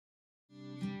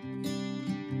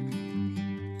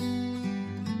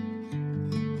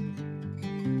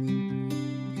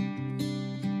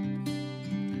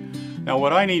Now,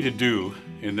 what I need to do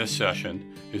in this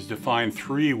session is define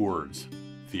three words: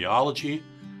 theology,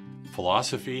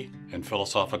 philosophy, and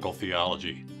philosophical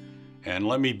theology. And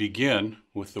let me begin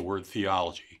with the word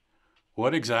theology.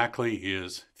 What exactly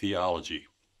is theology?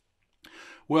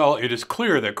 Well, it is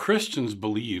clear that Christians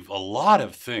believe a lot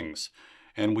of things,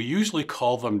 and we usually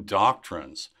call them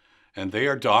doctrines. And they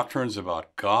are doctrines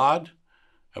about God,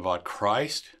 about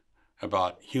Christ,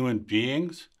 about human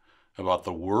beings, about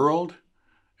the world,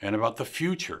 and about the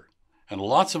future, and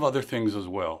lots of other things as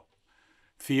well.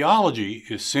 Theology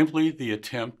is simply the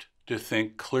attempt to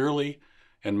think clearly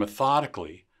and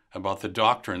methodically about the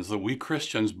doctrines that we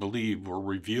Christians believe were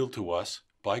revealed to us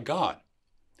by God.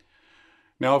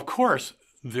 Now, of course,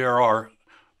 there are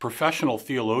professional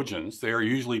theologians. They are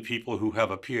usually people who have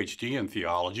a PhD in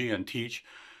theology and teach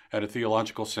at a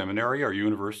theological seminary or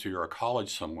university or a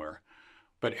college somewhere.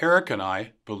 But Eric and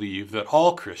I believe that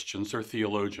all Christians are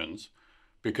theologians,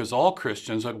 because all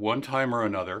Christians at one time or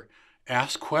another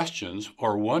ask questions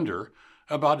or wonder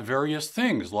about various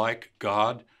things like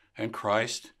God and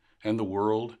Christ and the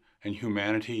world and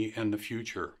humanity and the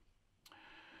future.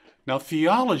 Now,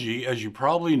 theology, as you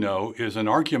probably know, is an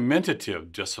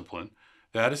argumentative discipline.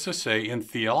 That is to say, in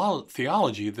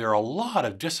theology, there are a lot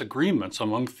of disagreements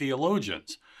among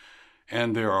theologians.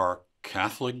 And there are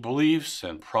Catholic beliefs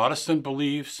and Protestant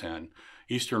beliefs and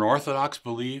Eastern Orthodox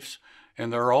beliefs.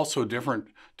 And there are also different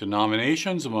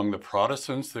denominations among the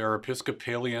Protestants. There are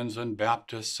Episcopalians and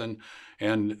Baptists and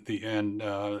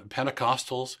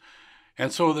Pentecostals.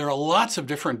 And so there are lots of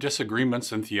different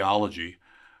disagreements in theology.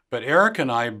 But Eric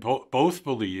and I both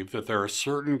believe that there are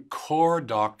certain core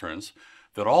doctrines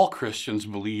that all Christians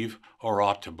believe or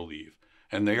ought to believe.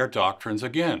 And they are doctrines,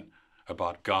 again,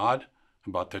 about God,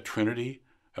 about the Trinity,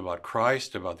 about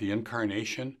Christ, about the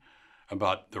incarnation,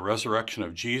 about the resurrection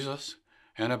of Jesus,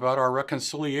 and about our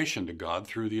reconciliation to God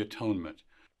through the atonement.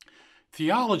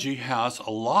 Theology has a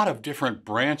lot of different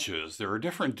branches. There are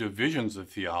different divisions of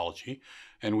theology,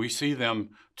 and we see them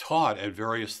taught at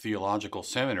various theological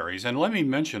seminaries. And let me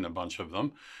mention a bunch of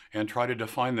them and try to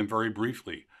define them very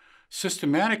briefly.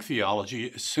 Systematic theology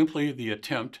is simply the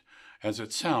attempt, as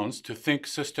it sounds, to think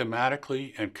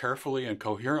systematically and carefully and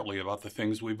coherently about the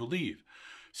things we believe.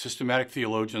 Systematic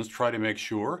theologians try to make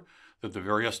sure that the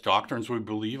various doctrines we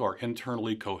believe are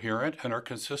internally coherent and are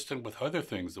consistent with other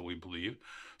things that we believe,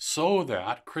 so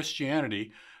that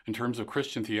Christianity, in terms of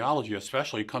Christian theology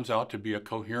especially, comes out to be a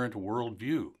coherent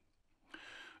worldview.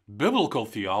 Biblical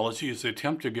theology is the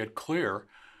attempt to get clear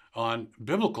on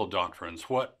biblical doctrines,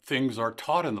 what things are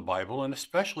taught in the Bible, and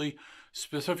especially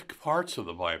specific parts of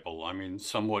the Bible. I mean,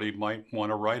 somebody might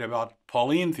want to write about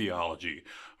Pauline theology,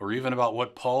 or even about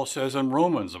what Paul says in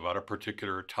Romans about a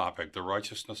particular topic, the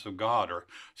righteousness of God, or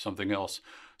something else.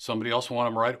 Somebody else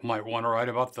might want to write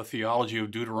about the theology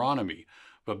of Deuteronomy.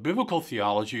 But biblical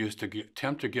theology is to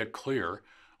attempt to get clear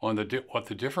on what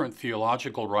the different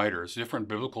theological writers, different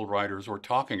biblical writers were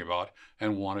talking about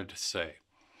and wanted to say.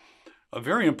 A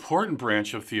very important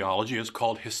branch of theology is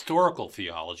called historical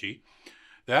theology.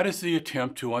 That is the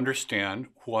attempt to understand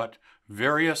what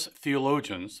various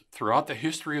theologians throughout the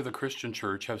history of the Christian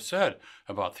church have said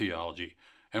about theology,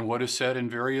 and what is said in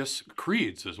various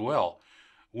creeds as well.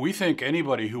 We think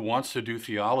anybody who wants to do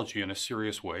theology in a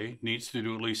serious way needs to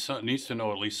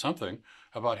know at least something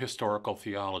about historical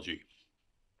theology.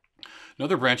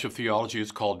 Another branch of theology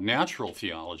is called natural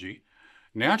theology.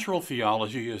 Natural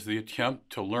theology is the attempt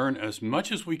to learn as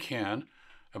much as we can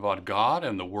about God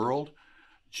and the world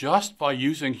just by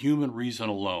using human reason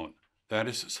alone. That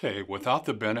is to say, without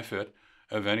the benefit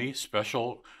of any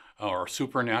special or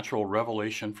supernatural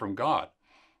revelation from God.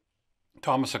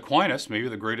 Thomas Aquinas, maybe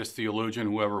the greatest theologian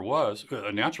who ever was,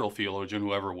 a natural theologian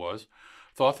who ever was,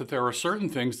 thought that there are certain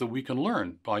things that we can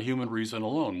learn by human reason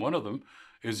alone. One of them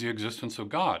is the existence of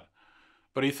God.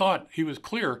 But he was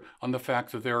clear on the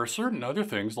fact that there are certain other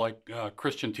things like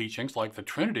Christian teachings, like the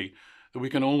Trinity, that we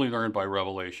can only learn by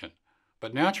revelation.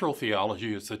 But natural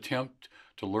theology is the attempt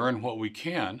to learn what we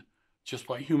can just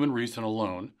by human reason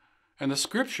alone. And the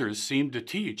scriptures seem to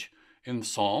teach in the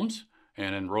Psalms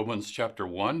and in Romans chapter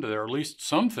 1, there are at least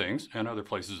some things, and other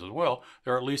places as well,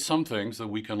 there are at least some things that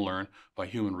we can learn by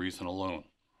human reason alone.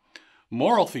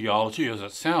 Moral theology, as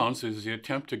it sounds, is the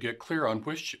attempt to get clear on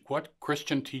what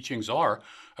Christian teachings are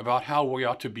about how we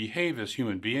ought to behave as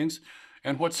human beings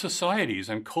and what societies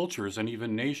and cultures and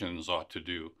even nations ought to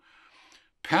do.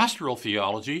 Pastoral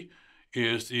theology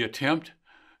is the attempt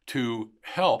to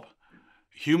help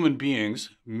human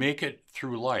beings make it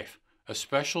through life,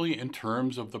 especially in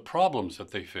terms of the problems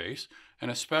that they face, and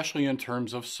especially in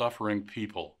terms of suffering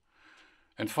people.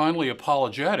 And finally,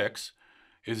 apologetics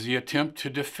is the attempt to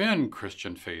defend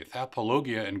Christian faith.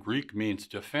 Apologia in Greek means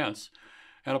defense,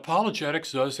 and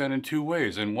apologetics does that in two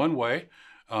ways. In one way,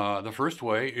 the first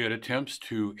way, it attempts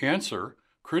to answer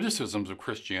criticisms of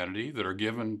Christianity that are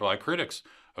given by critics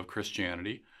of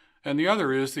Christianity, and the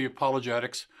other is the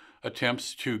apologetics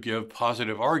attempts to give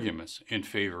positive arguments in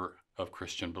favor of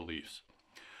Christian beliefs.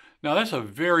 Now, that's a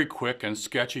very quick and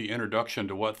sketchy introduction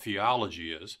to what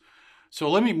theology is. So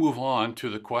let me move on to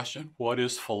the question, what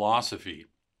is philosophy?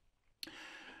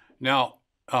 Now,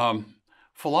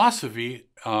 philosophy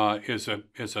is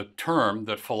a term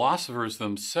that philosophers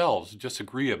themselves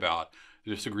disagree about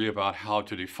how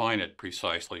to define it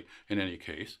precisely in any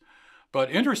case. But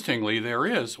interestingly, there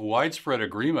is widespread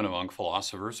agreement among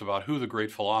philosophers about who the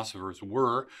great philosophers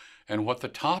were and what the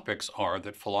topics are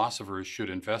that philosophers should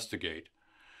investigate.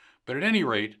 But at any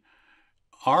rate,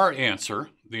 our answer,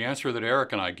 the answer that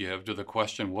Eric and I give to the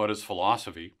question, what is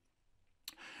philosophy,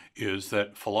 is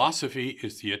that philosophy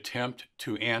is the attempt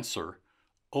to answer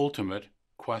ultimate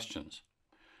questions.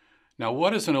 Now,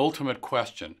 what is an ultimate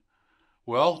question?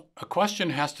 Well, a question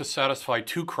has to satisfy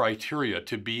two criteria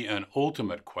to be an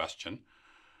ultimate question.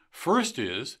 First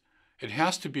is, it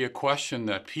has to be a question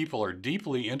that people are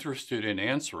deeply interested in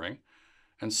answering.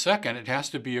 And second, it has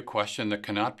to be a question that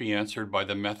cannot be answered by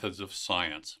the methods of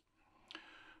science.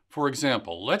 For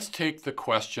example, let's take the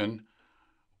question,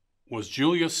 was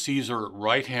Julius Caesar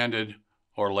right-handed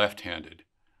or left-handed?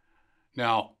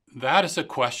 Now, that is a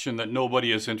question that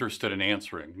nobody is interested in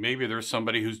answering. Maybe there's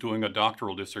somebody who's doing a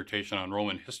doctoral dissertation on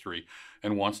Roman history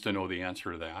and wants to know the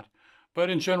answer to that. But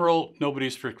in general,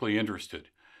 nobody's strictly interested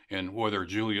in whether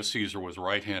Julius Caesar was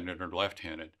right-handed or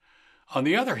left-handed. On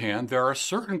the other hand, there are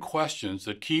certain questions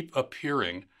that keep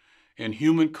appearing in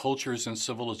human cultures and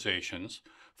civilizations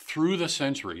through the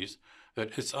centuries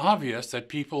that it's obvious that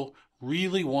people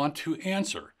really want to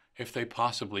answer if they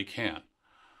possibly can.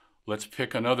 Let's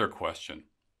pick another question.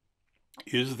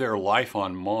 Is there life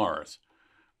on Mars?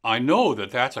 I know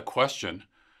that that's a question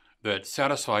that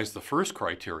satisfies the first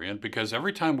criterion because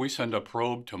every time we send a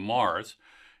probe to Mars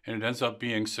and it ends up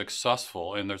being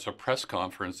successful and there's a press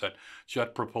conference at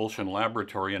Jet Propulsion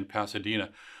Laboratory in Pasadena,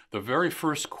 the very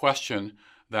first question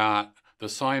that the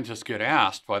scientists get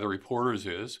asked by the reporters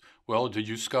is, well, did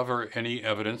you discover any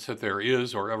evidence that there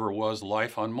is or ever was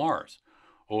life on Mars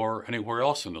or anywhere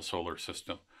else in the solar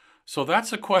system? So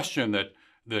that's a question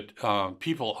that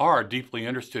people are deeply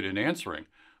interested in answering.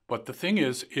 But the thing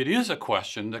is, it is a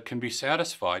question that can be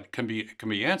satisfied, can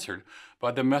be answered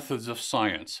by the methods of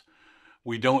science.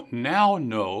 We don't now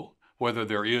know whether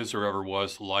there is or ever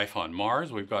was life on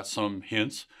Mars. We've got some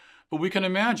hints, but we can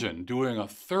imagine doing a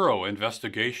thorough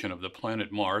investigation of the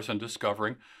planet Mars and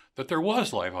discovering that there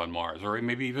was life on Mars, or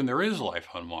maybe even there is life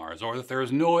on Mars, or that there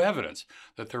is no evidence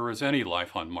that there is any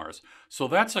life on Mars. So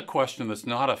that's a question that's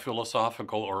not a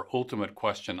philosophical or ultimate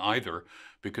question either,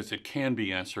 because it can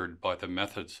be answered by the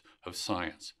methods of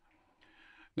science.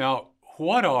 Now,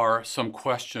 what are some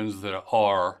questions that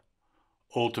are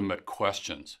ultimate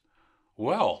questions?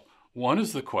 Well, one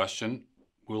is the question,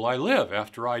 will I live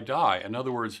after I die? In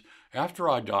other words, after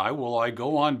I die, will I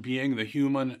go on being the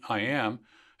human I am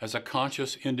as a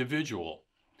conscious individual?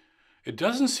 It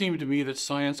doesn't seem to me that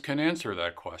science can answer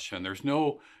that question. There's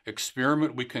no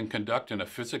experiment we can conduct in a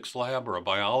physics lab or a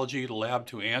biology lab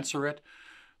to answer it.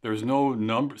 There's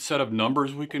no set of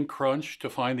numbers we can crunch to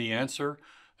find the answer.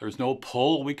 There's no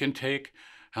poll we can take.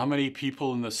 How many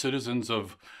people in the citizens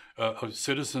of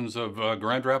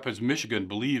Grand Rapids, Michigan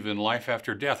believe in life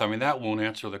after death? I mean, that won't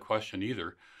answer the question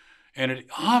either. And it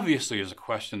obviously is a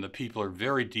question that people are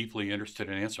very deeply interested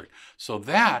in answering. So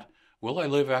that, will I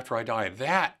live after I die?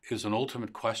 That is an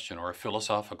ultimate question or a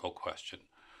philosophical question.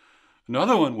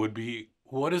 Another one would be,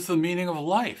 what is the meaning of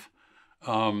life?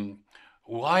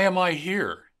 Why am I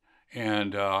here?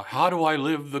 And how do I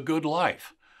live the good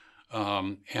life?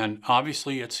 And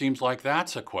obviously it seems like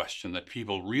that's a question that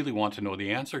people really want to know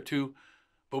the answer to,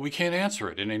 but we can't answer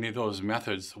it in any of those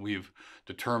methods that we've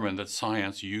determined that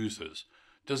science uses.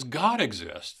 Does God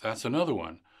exist? That's another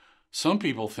one. Some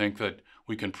people think that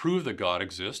we can prove that God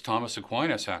exists. Thomas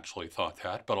Aquinas actually thought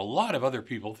that, but a lot of other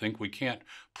people think we can't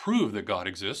prove that God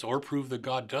exists or prove that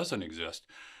God doesn't exist.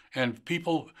 And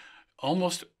people,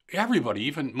 almost everybody,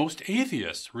 even most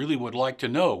atheists, really would like to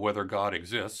know whether God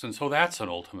exists, and so that's an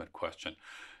ultimate question.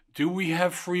 Do we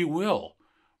have free will?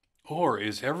 Or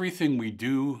is everything we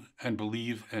do and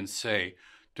believe and say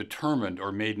determined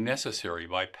or made necessary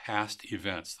by past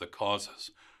events, the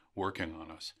causes working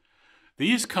on us?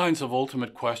 These kinds of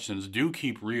ultimate questions do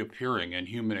keep reappearing in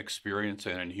human experience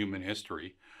and in human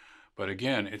history. But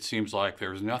again, it seems like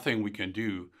there's nothing we can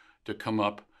do to come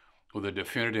up with a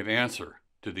definitive answer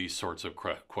to these sorts of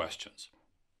questions.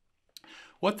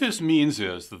 What this means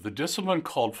is that the discipline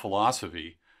called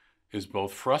philosophy is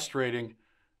both frustrating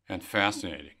and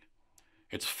fascinating.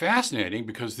 It's fascinating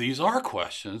because these are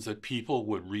questions that people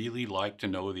would really like to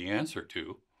know the answer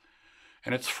to.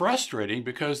 And it's frustrating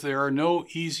because there are no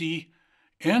easy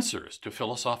answers to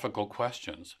philosophical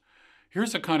questions.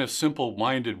 Here's a kind of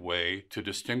simple-minded way to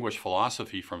distinguish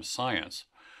philosophy from science.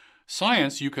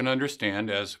 Science you can understand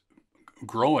as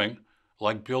growing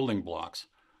like building blocks.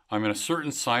 I mean, a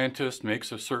certain scientist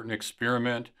makes a certain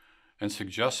experiment and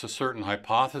suggests a certain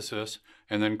hypothesis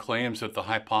and then claims that the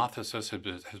hypothesis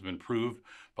has been proved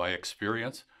by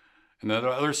experience. And then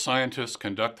other scientists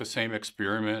conduct the same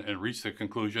experiment and reach the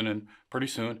conclusion, and pretty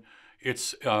soon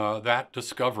that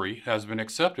discovery has been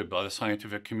accepted by the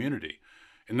scientific community.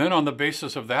 And then on the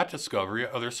basis of that discovery,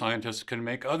 other scientists can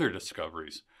make other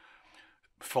discoveries.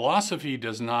 Philosophy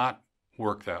does not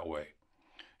work that way.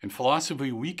 In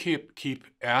philosophy, we keep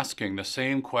asking the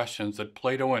same questions that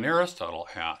Plato and Aristotle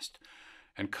asked,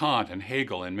 and Kant and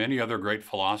Hegel and many other great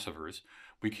philosophers.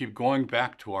 We keep going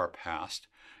back to our past,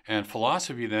 and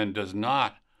philosophy then does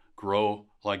not grow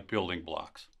like building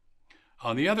blocks.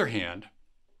 On the other hand,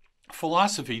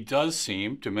 philosophy does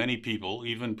seem to many people,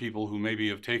 even people who maybe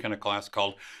have taken a class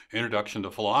called Introduction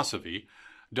to Philosophy,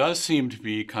 does seem to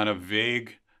be kind of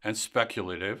vague and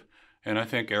speculative. And I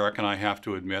think Eric and I have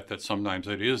to admit that sometimes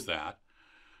it is that.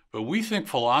 But we think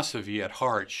philosophy at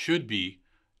heart should be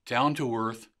down to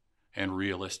earth and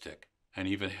realistic and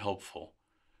even helpful,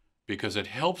 because it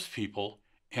helps people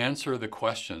answer the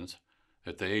questions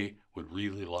that they would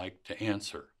really like to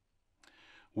answer.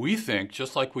 We think,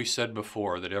 just like we said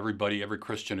before, that every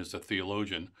Christian is a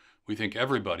theologian. We think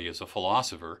everybody is a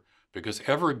philosopher because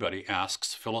everybody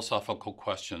asks philosophical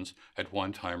questions at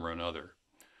one time or another.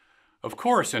 Of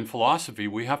course, in philosophy,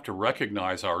 we have to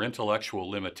recognize our intellectual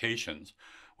limitations.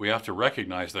 We have to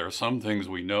recognize there are some things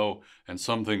we know and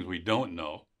some things we don't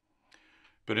know.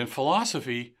 But in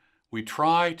philosophy, we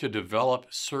try to develop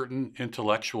certain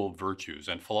intellectual virtues,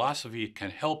 and philosophy can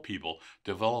help people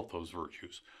develop those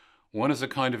virtues. One is a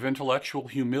kind of intellectual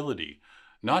humility,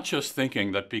 not just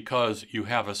thinking that because you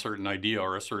have a certain idea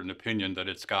or a certain opinion that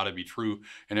it's got to be true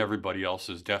and everybody else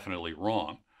is definitely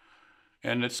wrong.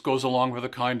 And this goes along with a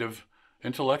kind of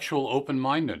intellectual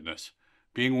open-mindedness,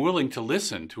 being willing to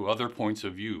listen to other points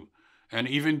of view, and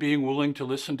even being willing to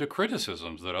listen to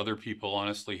criticisms that other people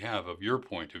honestly have of your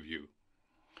point of view.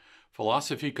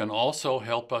 Philosophy can also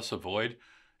help us avoid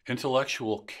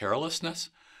intellectual carelessness.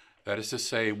 That is to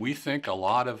say, we think a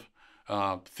lot of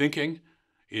thinking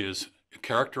is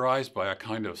characterized by a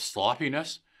kind of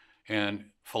sloppiness, and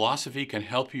philosophy can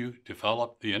help you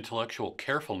develop the intellectual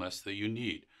carefulness that you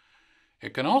need.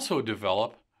 It can also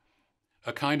develop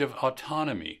a kind of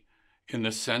autonomy in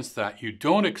the sense that you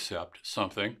don't accept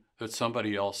something that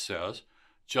somebody else says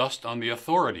just on the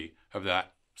authority of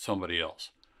that somebody else.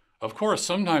 Of course,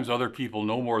 sometimes other people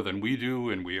know more than we do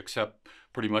and we accept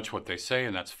pretty much what they say,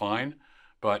 and that's fine,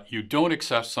 but you don't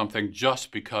accept something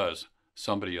just because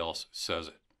somebody else says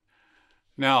it.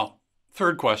 Now,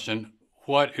 third question,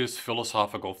 what is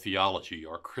philosophical theology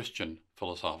or Christian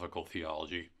philosophical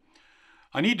theology?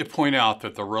 I need to point out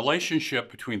that the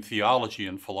relationship between theology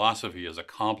and philosophy is a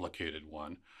complicated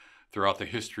one throughout the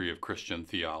history of Christian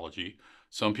theology.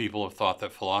 Some people have thought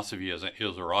that philosophy is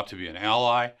or ought to be an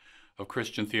ally of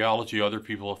Christian theology. Other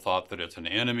people have thought that it's an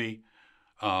enemy.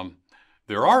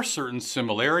 There are certain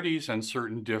similarities and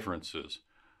certain differences.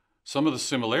 Some of the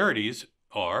similarities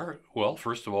are, well,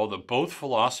 first of all, that both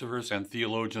philosophers and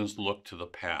theologians look to the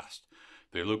past.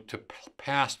 They look to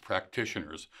past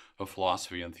practitioners of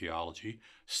philosophy and theology,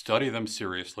 study them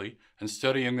seriously, and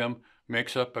studying them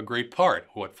makes up a great part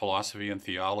of what philosophy and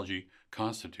theology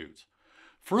constitutes.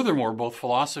 Furthermore, both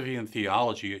philosophy and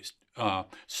theology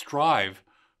strive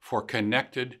for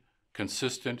connected,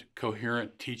 consistent,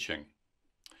 coherent teaching.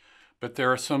 But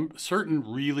there are some certain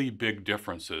really big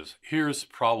differences. Here's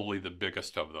probably the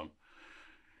biggest of them.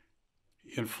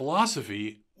 In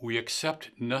philosophy, we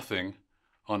accept nothing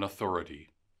on authority.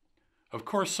 Of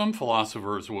course, some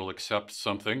philosophers will accept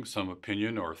something, some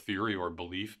opinion or theory or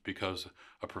belief because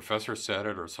a professor said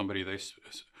it or somebody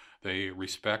they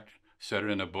respect said it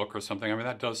in a book or something. I mean,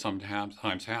 that does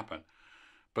sometimes happen.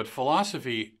 But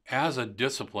philosophy as a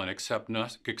discipline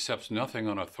accepts nothing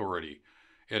on authority.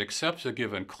 It accepts a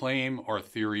given claim or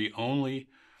theory only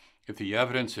if the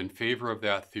evidence in favor of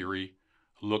that theory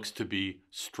looks to be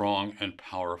strong and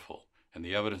powerful, and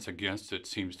the evidence against it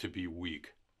seems to be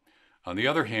weak. On the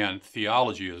other hand,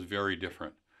 theology is very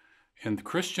different. In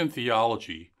Christian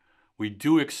theology, we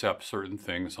do accept certain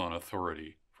things on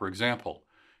authority. For example,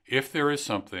 if there is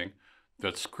something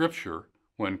that Scripture,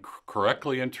 when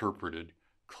correctly interpreted,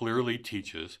 clearly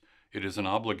teaches it is an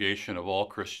obligation of all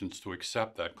Christians to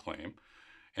accept that claim,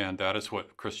 and that is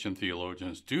what Christian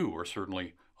theologians do, or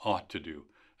certainly ought to do.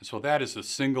 And so that is the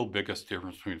single biggest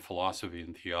difference between philosophy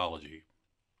and theology.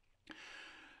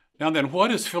 Now then, what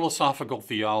is philosophical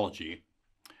theology?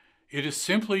 It is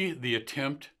simply the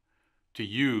attempt to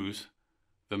use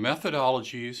the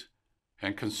methodologies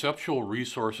and conceptual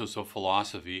resources of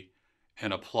philosophy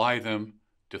and apply them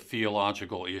to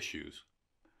theological issues.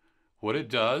 What it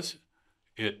does,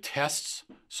 it tests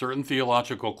certain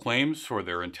theological claims for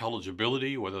their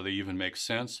intelligibility, whether they even make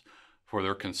sense, for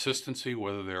their consistency,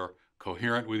 whether they're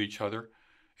coherent with each other,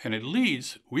 and it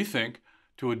leads, we think,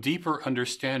 to a deeper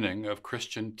understanding of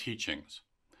Christian teachings.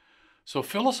 So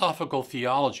philosophical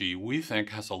theology, we think,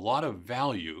 has a lot of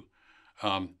value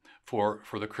for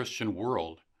the Christian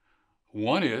world.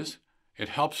 One is, it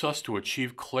helps us to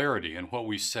achieve clarity in what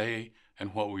we say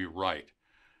and what we write,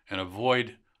 and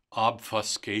avoid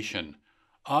obfuscation.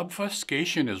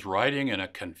 Obfuscation is writing in a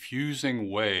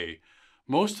confusing way.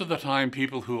 Most of the time,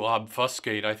 people who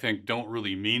obfuscate, I think, don't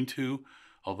really mean to,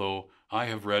 although I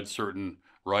have read certain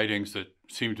writings that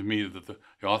seem to me that the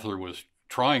author was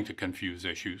trying to confuse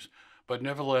issues. But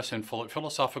nevertheless, in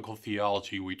philosophical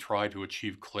theology, we try to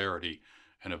achieve clarity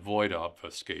and avoid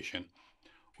obfuscation.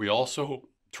 We also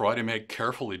try to make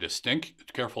careful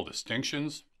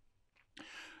distinctions.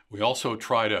 We also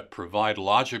try to provide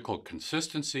logical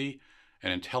consistency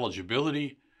and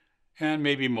intelligibility, and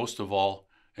maybe most of all,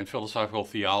 in philosophical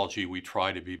theology, we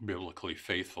try to be biblically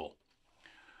faithful.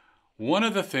 One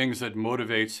of the things that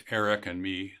motivates Eric and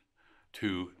me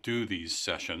to do these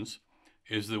sessions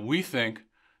is that we think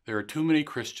there are too many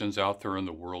Christians out there in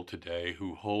the world today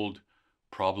who hold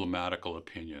problematical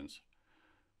opinions.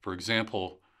 For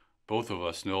example, both of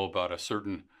us know about a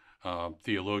certain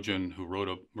theologian who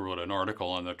wrote an article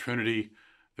on the Trinity,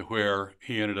 where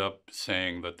he ended up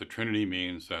saying that the Trinity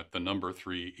means that the number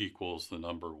 3 equals the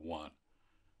number 1.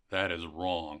 That is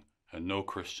wrong, and no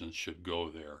Christians should go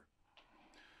there.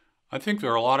 I think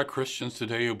there are a lot of Christians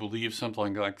today who believe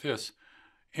something like this: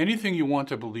 anything you want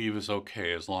to believe is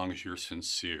okay as long as you're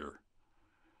sincere.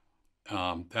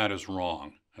 That is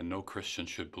wrong, and no Christian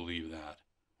should believe that.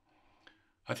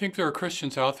 I think there are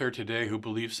Christians out there today who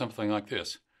believe something like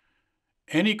this: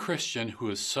 any Christian who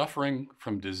is suffering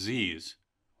from disease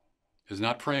is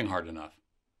not praying hard enough,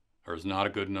 or is not a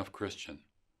good enough Christian.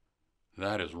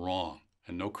 That is wrong,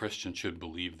 and no Christian should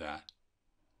believe that.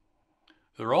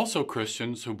 There are also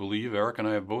Christians who believe, Eric and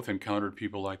I have both encountered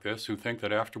people like this, who think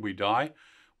that after we die,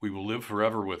 we will live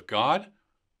forever with God.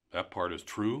 That part is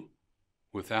true,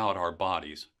 without our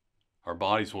bodies. Our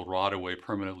bodies will rot away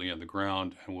permanently in the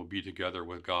ground and will be together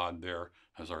with God there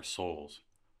as our souls.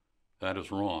 That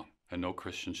is wrong, and no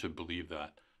Christian should believe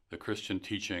that. The Christian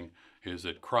teaching is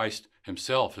that Christ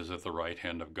himself is at the right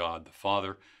hand of God the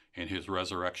Father in his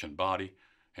resurrection body,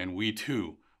 and we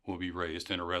too will be raised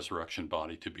in a resurrection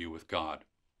body to be with God.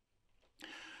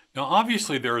 Now,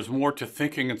 obviously, there is more to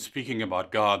thinking and speaking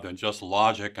about God than just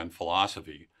logic and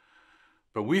philosophy,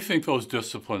 but we think those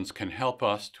disciplines can help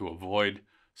us to avoid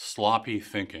sloppy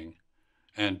thinking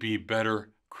and be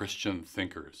better Christian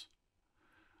thinkers.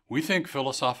 We think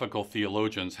philosophical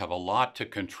theologians have a lot to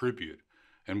contribute,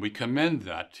 and we commend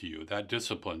that to you, that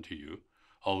discipline to you,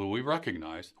 although we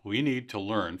recognize we need to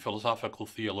learn, philosophical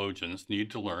theologians need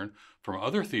to learn from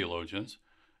other theologians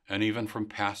and even from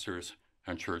pastors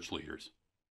and church leaders.